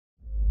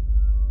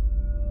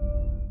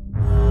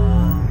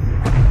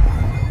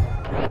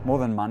more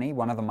than money,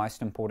 one of the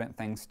most important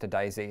things to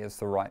DayZ is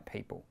the right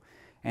people.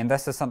 And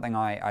this is something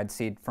I'd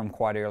said from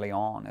quite early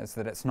on, is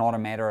that it's not a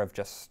matter of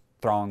just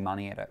throwing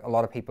money at it. A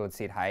lot of people had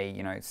said, hey,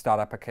 you know, start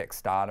up a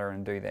Kickstarter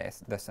and do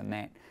this and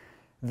that.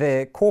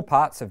 The core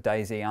parts of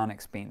DayZ aren't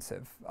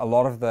expensive. A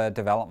lot of the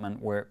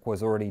development work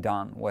was already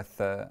done with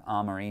the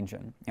Armour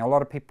engine. You know, a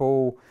lot of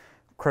people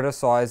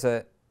criticize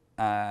it,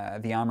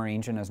 the Armour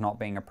engine as not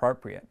being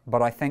appropriate,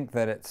 but I think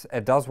that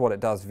it does what it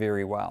does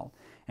very well,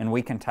 and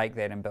we can take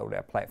that and build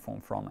our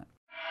platform from it.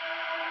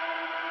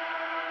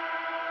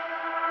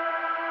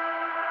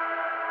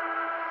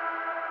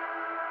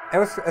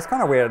 It's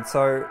kind of weird.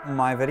 So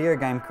my video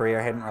game career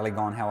hadn't really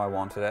gone how I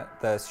wanted it.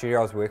 The studio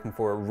I was working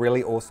for, a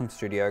really awesome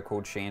studio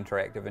called She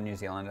Interactive in New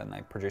Zealand, and they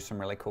produce some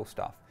really cool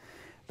stuff.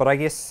 But I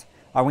guess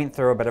I went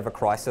through a bit of a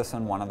crisis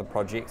in one of the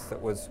projects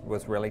that was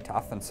really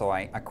tough, and so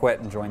I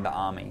quit and joined the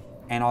army.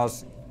 And I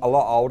was a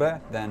lot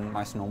older than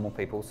most normal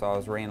people, so I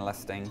was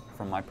re-enlisting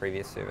from my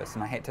previous service,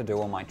 and I had to do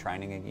all my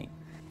training again.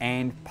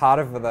 And part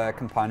of the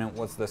component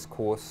was this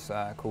course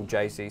called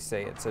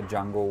JCC. It's a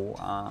jungle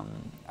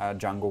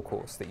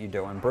course that you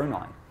do in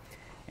Brunei.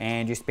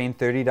 And you spend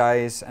 30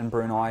 days in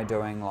Brunei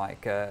doing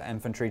like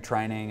infantry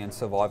training and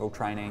survival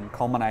training,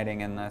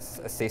 culminating in this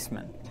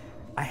assessment.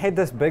 I had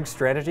this big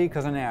strategy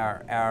because in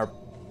our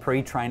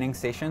pre-training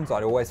sessions,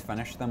 I'd always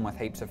finish them with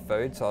heaps of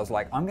food. So I was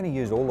like, I'm going to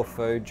use all the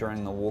food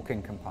during the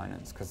walking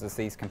components, because there's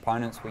these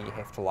components where you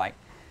have to like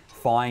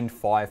find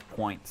 5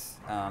 points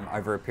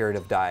over a period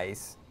of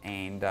days.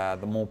 And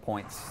the more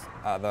points,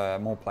 the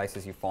more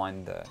places you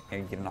find, you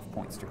get enough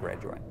points to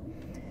graduate.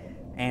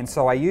 And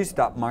so I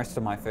used up most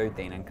of my food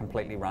then and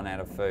completely run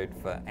out of food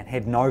and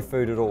had no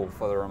food at all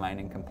for the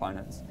remaining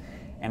components.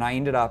 And I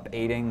ended up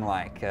eating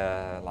like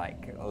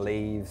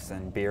leaves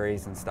and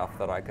berries and stuff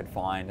that I could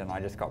find, and I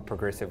just got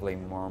progressively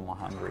more and more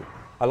hungry.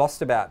 I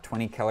lost about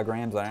 20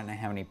 kilograms. I don't know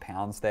how many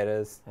pounds that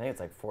is. I think it's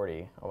like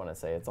 40, I want to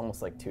say. It's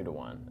almost like 2 to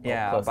 1.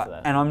 Yeah, close to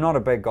that. And I'm not a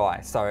big guy,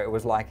 so it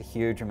was like a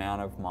huge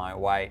amount of my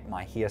weight.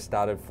 My hair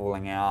started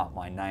falling out,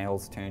 my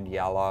nails turned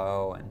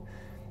yellow, and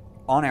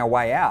on our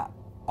way out,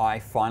 I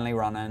finally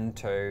run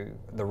into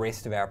the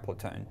rest of our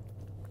platoon.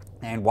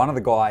 And one of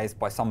the guys,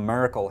 by some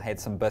miracle, had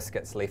some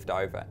biscuits left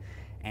over,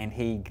 and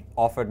he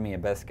offered me a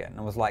biscuit, and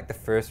it was like the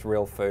first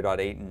real food I'd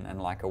eaten in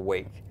like a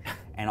week.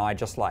 And I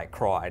just like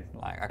cried,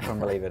 like I couldn't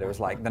believe it. It was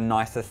like the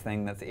nicest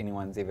thing that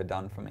anyone's ever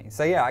done for me.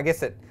 So yeah, I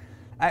guess it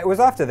was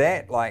after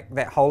that, like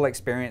that whole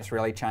experience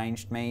really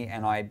changed me,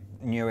 and I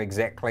knew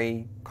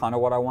exactly kind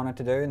of what I wanted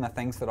to do and the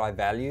things that I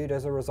valued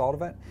as a result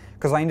of it.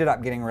 Because I ended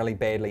up getting really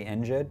badly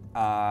injured.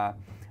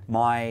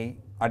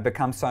 I'd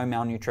become so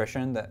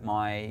malnutrition that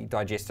my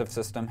digestive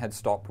system had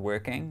stopped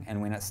working,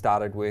 and when it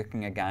started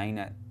working again,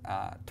 it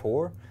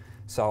tore.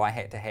 So I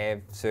had to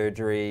have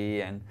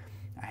surgery, and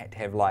I had to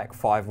have like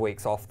 5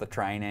 weeks off the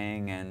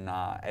training, and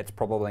it's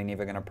probably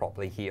never going to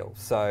properly heal.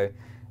 So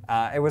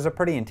it was a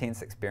pretty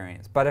intense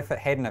experience. But if it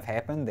hadn't have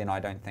happened, then I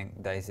don't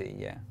think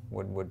DayZ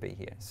would be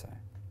here. So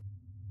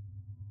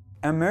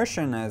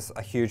immersion is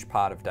a huge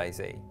part of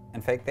DayZ.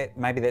 In fact,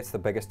 maybe that's the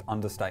biggest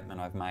understatement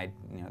I've made,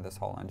 you know, this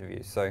whole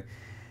interview. So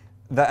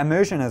the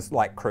immersion is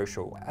like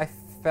crucial. I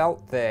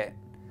felt that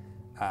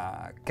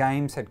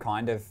games had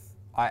kind of,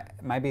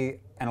 maybe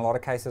in a lot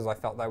of cases I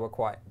felt they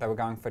were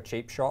going for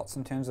cheap shots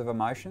in terms of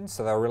emotions,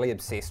 so they were really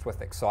obsessed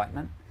with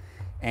excitement.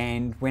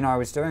 And when I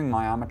was doing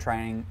my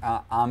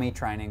army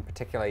training,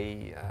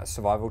 particularly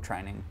survival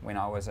training when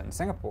I was in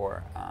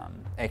Singapore,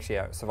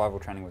 actually survival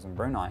training was in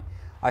Brunei,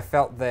 I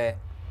felt that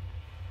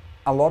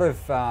a lot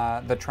of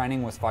the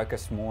training was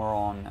focused more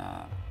on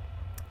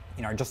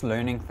you know, just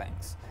learning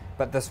things.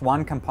 But this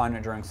one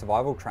component during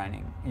survival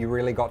training, you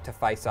really got to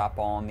face up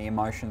on the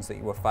emotions that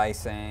you were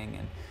facing,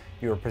 and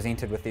you were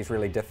presented with these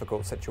really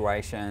difficult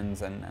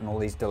situations and all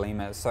these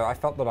dilemmas. So I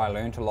felt that I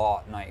learned a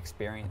lot and I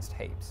experienced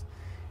heaps.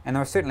 And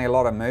there were certainly a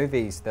lot of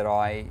movies that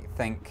I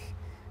think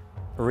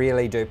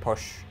really do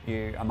push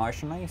you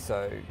emotionally.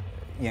 So,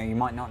 you know, you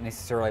might not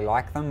necessarily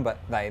like them, but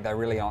they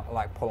really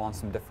like pull on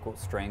some difficult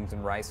strings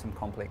and raise some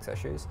complex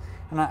issues.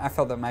 And I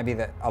felt that maybe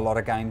that a lot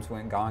of games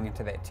weren't going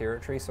into that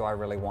territory, so I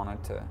really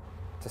wanted to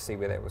see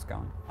where that was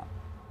going.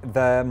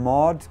 The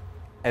mod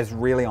is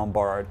really on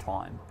borrowed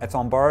time. It's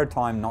on borrowed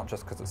time not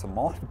just because it's a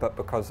mod, but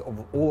because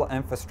of all the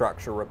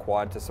infrastructure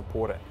required to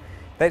support it.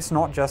 That's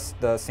not just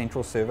the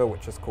central server,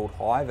 which is called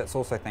Hive, it's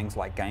also things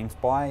like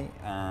GameSpy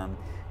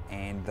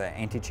and the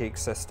anti-cheat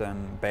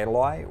system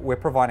BattleEye. We're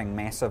providing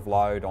massive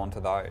load onto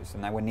those,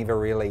 and they were never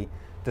really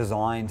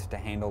designed to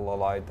handle the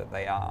load that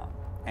they are.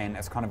 And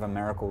it's kind of a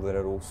miracle that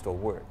it all still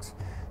works.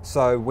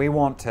 So we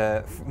want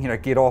to, you know,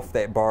 get off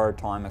that borrowed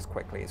time as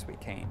quickly as we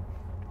can.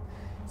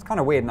 It's kind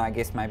of weird, and I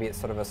guess maybe it's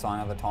sort of a sign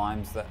of the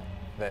times that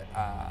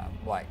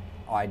like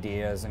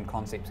ideas and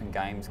concepts in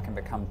games can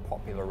become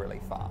popular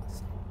really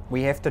fast.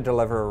 We have to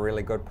deliver a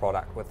really good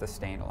product with the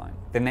standalone.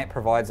 Then that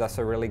provides us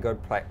a really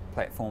good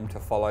platform to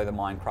follow the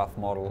Minecraft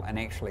model and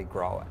actually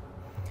grow it.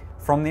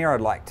 From there,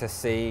 I'd like to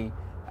see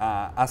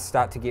us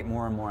start to get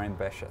more and more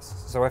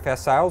ambitious. So if our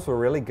sales were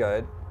really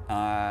good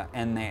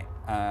in that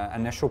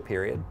initial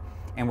period,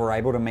 and we're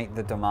able to meet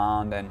the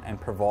demand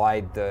and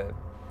provide the,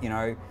 you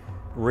know,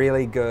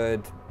 really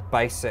good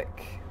basic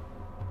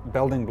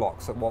building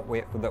blocks that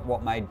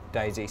what made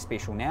DayZ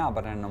special now,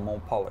 but in a more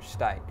polished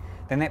state,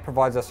 then that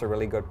provides us a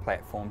really good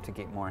platform to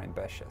get more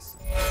ambitious.